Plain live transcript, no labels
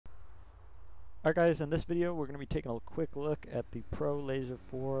Alright guys, in this video we're going to be taking a quick look at the Pro Laser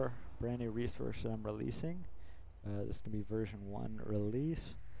 4 brand new resource that I'm releasing. This is going to be version 1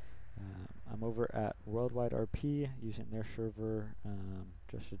 release. I'm over at Worldwide RP using their server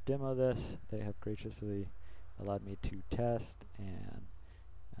just to demo this. They have graciously allowed me to test and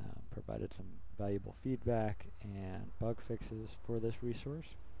provided some valuable feedback and bug fixes for this resource.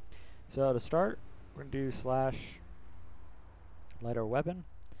 So to start, we're going to do /LiDAR weapon.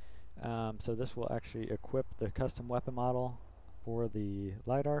 So this will actually equip the custom weapon model for the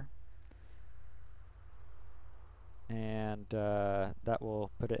LiDAR, and that will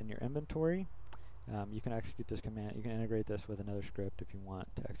put it in your inventory. You can execute this command. You can integrate this with another script if you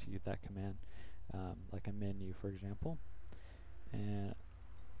want to execute that command, like a menu, for example. And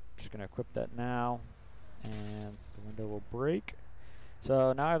I'm just going to equip that now, and the window will break.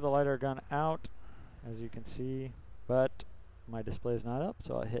 So now I have the LiDAR gun out, as you can see, but my display is not up,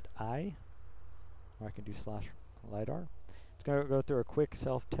 so I'll hit I, or I can do /LiDAR. It's going to go through a quick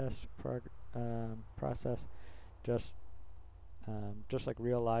self-test process, just like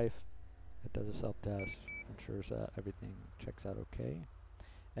real life. It does a self-test, ensures that everything checks out okay.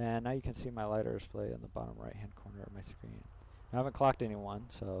 And now you can see my LiDAR display in the bottom right-hand corner of my screen. I haven't clocked anyone,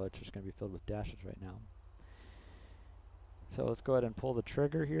 so it's just going to be filled with dashes right now. So let's go ahead and pull the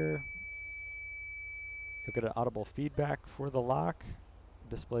trigger here. You'll get an audible feedback for the lock. It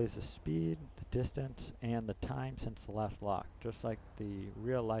displays the speed, the distance, and the time since the last lock, just like the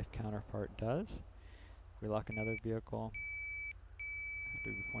real life counterpart does. If we lock another vehicle,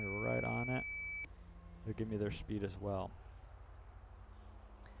 after we point right on it, it'll give me their speed as well.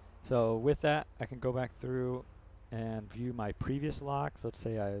 So with that, I can go back through and view my previous locks. Let's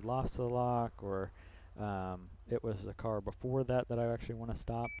say I lost the lock, or it was the car before that I actually want to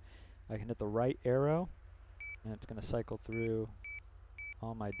stop. I can hit the right arrow, and it's going to cycle through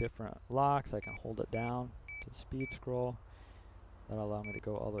all my different locks. I can hold it down to speed scroll. That'll allow me to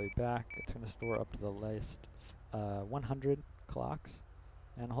go all the way back. It's going to store up to the last 100 clocks,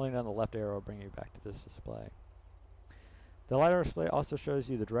 and holding down the left arrow will bring you back to this display. The LiDAR display also shows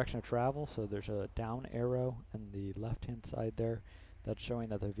you the direction of travel, so there's a down arrow in the left hand side there that's showing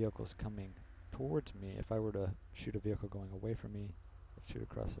that the vehicle is coming towards me. If I were to shoot a vehicle going away from me, I'd shoot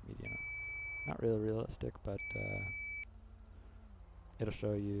across the median. Not really realistic, but it'll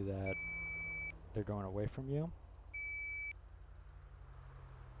show you that they're going away from you.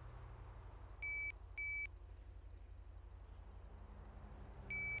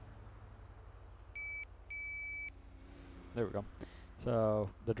 There we go.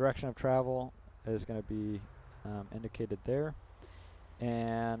 So the direction of travel is going to be indicated there,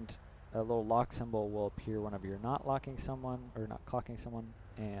 and a little lock symbol will appear whenever you're not locking someone or not clocking someone,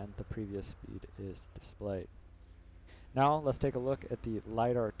 and the previous speed is displayed. Now let's take a look at the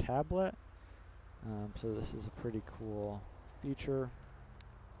LiDAR tablet. So this is a pretty cool feature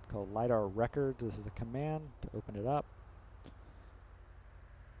called LiDAR Records. This is a command to open it up.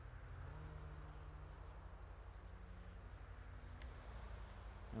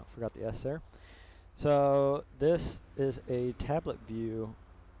 Oh, forgot the S there. So this is a tablet view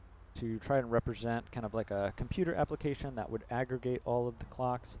to try and represent kind of like a computer application that would aggregate all of the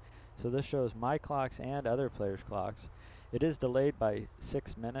clocks. So this shows my clocks and other players' clocks. It is delayed by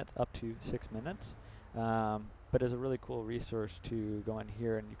 6 minutes, up to 6 minutes, but is a really cool resource to go in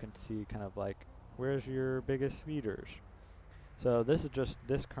here, and you can see kind of like, where's your biggest speeders? So this is just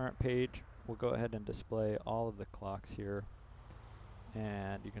this current page. We'll go ahead and display all of the clocks here,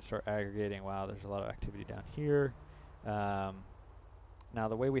 and you can start aggregating. Wow, there's a lot of activity down here. Now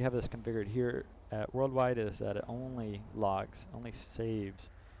the way we have this configured here at Worldwide is that it only saves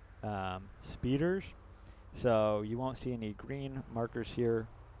speeders. So you won't see any green markers here,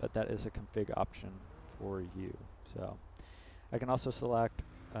 but that is a config option for you. So I can also select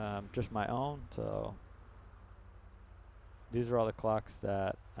just my own. So these are all the clocks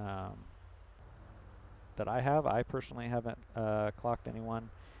that that I have. I personally haven't clocked anyone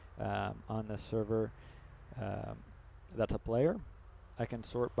on this server that's a player. I can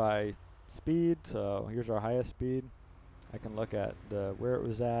sort by speed, so here's our highest speed. I can look at where it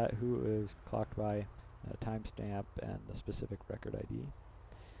was at, who it was clocked by, timestamp, and the specific record ID.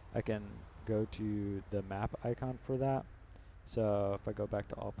 I can go to the map icon for that. So if I go back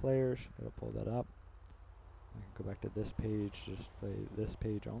to all players, it'll pull that up. I can go back to this page, just display this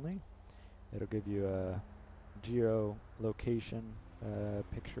page only. It'll give you a geolocation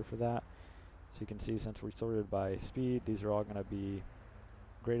picture for that. So you can see, since we sorted by speed, these are all going to be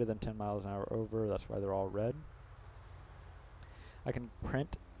greater than 10 miles an hour over. That's why they're all red. I can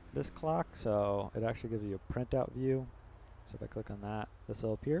print this clock, so it actually gives you a printout view. So if I click on that, this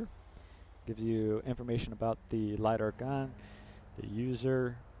will appear. Gives you information about the LiDAR gun, the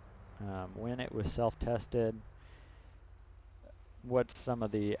user, when it was self-tested, what's some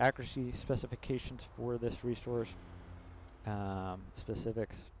of the accuracy specifications for this resource,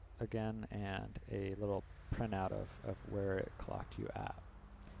 specifics again, and a little printout of where it clocked you at.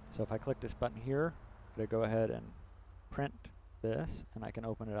 So if I click this button here, I'm going to go ahead and print this, and I can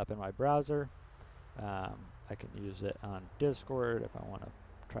open it up in my browser. I can use it on Discord if I want to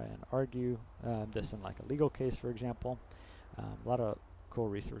try and argue this in like a legal case, for example. A lot of cool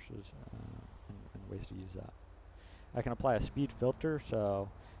resources and ways to use that. I can apply a speed filter, so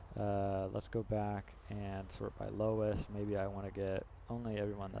let's go back and sort by lowest. Maybe I want to get only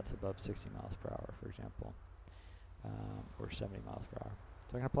everyone that's above 60 miles per hour, for example, or 70 miles per hour.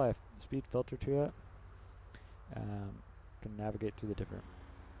 So I can apply a speed filter to it. Can navigate through the different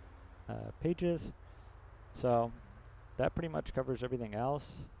pages. So that pretty much covers everything else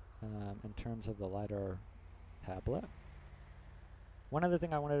in terms of the LiDAR tablet. One other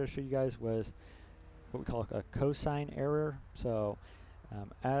thing I wanted to show you guys was what we call a cosine error. So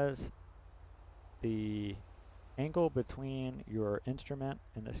as the angle between your instrument,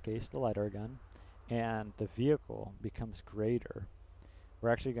 in this case the LiDAR gun, and the vehicle becomes greater, we're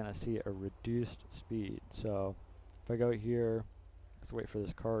actually going to see a reduced speed. So if I go here, let's wait for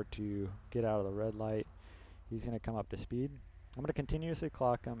this car to get out of the red light. He's going to come up to speed. I'm going to continuously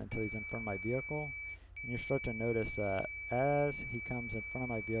clock him until he's in front of my vehicle. And you start to notice that as he comes in front of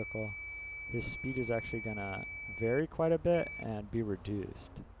my vehicle, his speed is actually going to vary quite a bit and be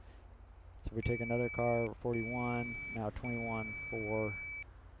reduced. So if we take another car, 41, now 21.4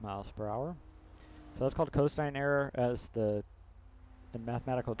 miles per hour. So that's called cosine error, as in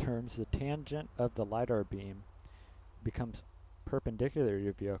mathematical terms, the tangent of the LiDAR beam becomes perpendicular to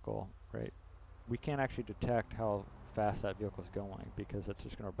your vehicle, right? We can't actually detect how fast that vehicle is going because it's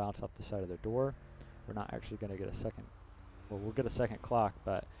just going to bounce off the side of the door. We're not actually going to get a second, well, we'll get a second clock,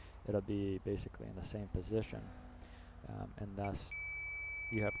 but it'll be basically in the same position. And thus,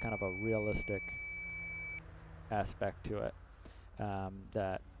 you have kind of a realistic aspect to it,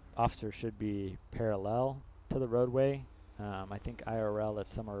 that officers should be parallel to the roadway. I think IRL,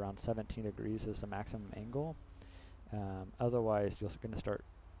 it's somewhere around 17 degrees is the maximum angle. Otherwise, you're going to start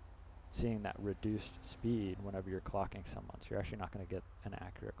seeing that reduced speed whenever you're clocking someone. So you're actually not going to get an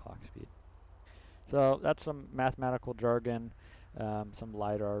accurate clock speed. So that's some mathematical jargon, some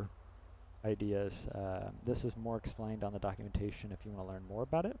LiDAR ideas. This is more explained on the documentation if you want to learn more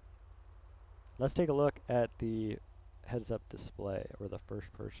about it. Let's take a look at the heads-up display, or the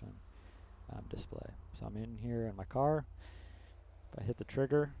first-person display. So I'm in here in my car. If I hit the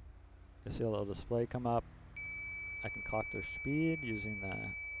trigger, you'll see a little display come up. I can clock their speed using the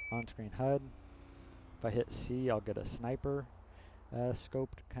on-screen HUD. If I hit C, I'll get a sniper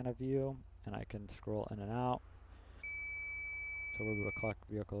scoped kind of view, and I can scroll in and out. So we're able to clock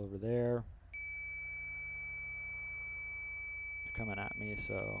the vehicle over there. They're coming at me,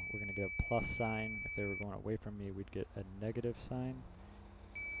 so we're going to get a plus sign. If they were going away from me, we'd get a negative sign.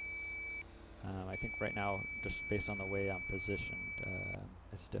 I think right now, just based on the way I'm positioned,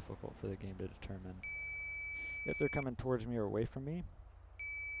 it's difficult for the game to determine if they're coming towards me or away from me.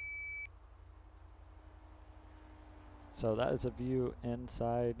 So that is a view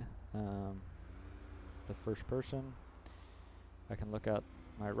inside the first person. I can look out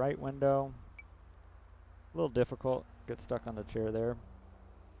my right window. A little difficult, get stuck on the chair there.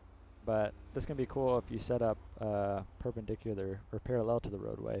 But this can be cool if you set up perpendicular or parallel to the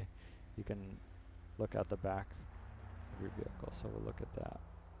roadway. You can look out the back of your vehicle. So we'll look at that.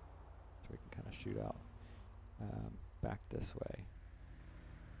 So we can kind of shoot out back this way.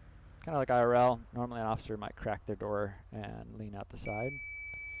 Kind of like IRL. Normally an officer might crack their door and lean out the side.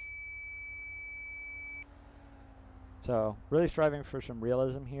 So really striving for some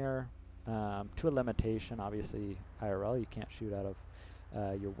realism here. To a limitation, obviously IRL, you can't shoot out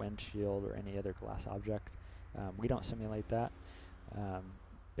of your windshield or any other glass object. We don't simulate that.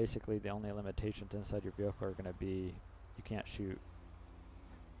 Basically the only limitations inside your vehicle are going to be you can't shoot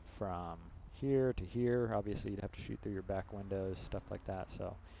from here to here. Obviously you'd have to shoot through your back windows, stuff like that.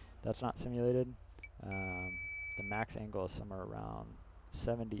 So that's not simulated. The max angle is somewhere around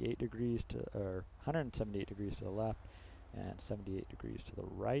 78 degrees to, or 178 degrees to the left and 78 degrees to the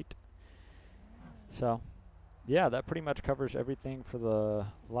right. So yeah, that pretty much covers everything for the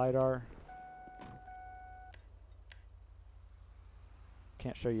LiDAR.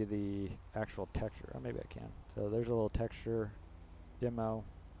 Can't show you the actual texture. Oh, maybe I can. So there's a little texture demo.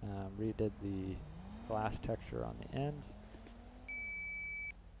 Redid the glass texture on the ends.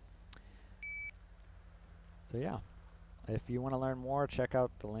 So yeah, If you want to learn more, check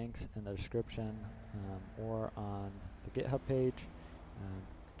out the links in the description or on the GitHub page.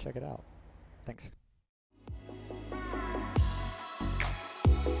 Check it out. Thanks.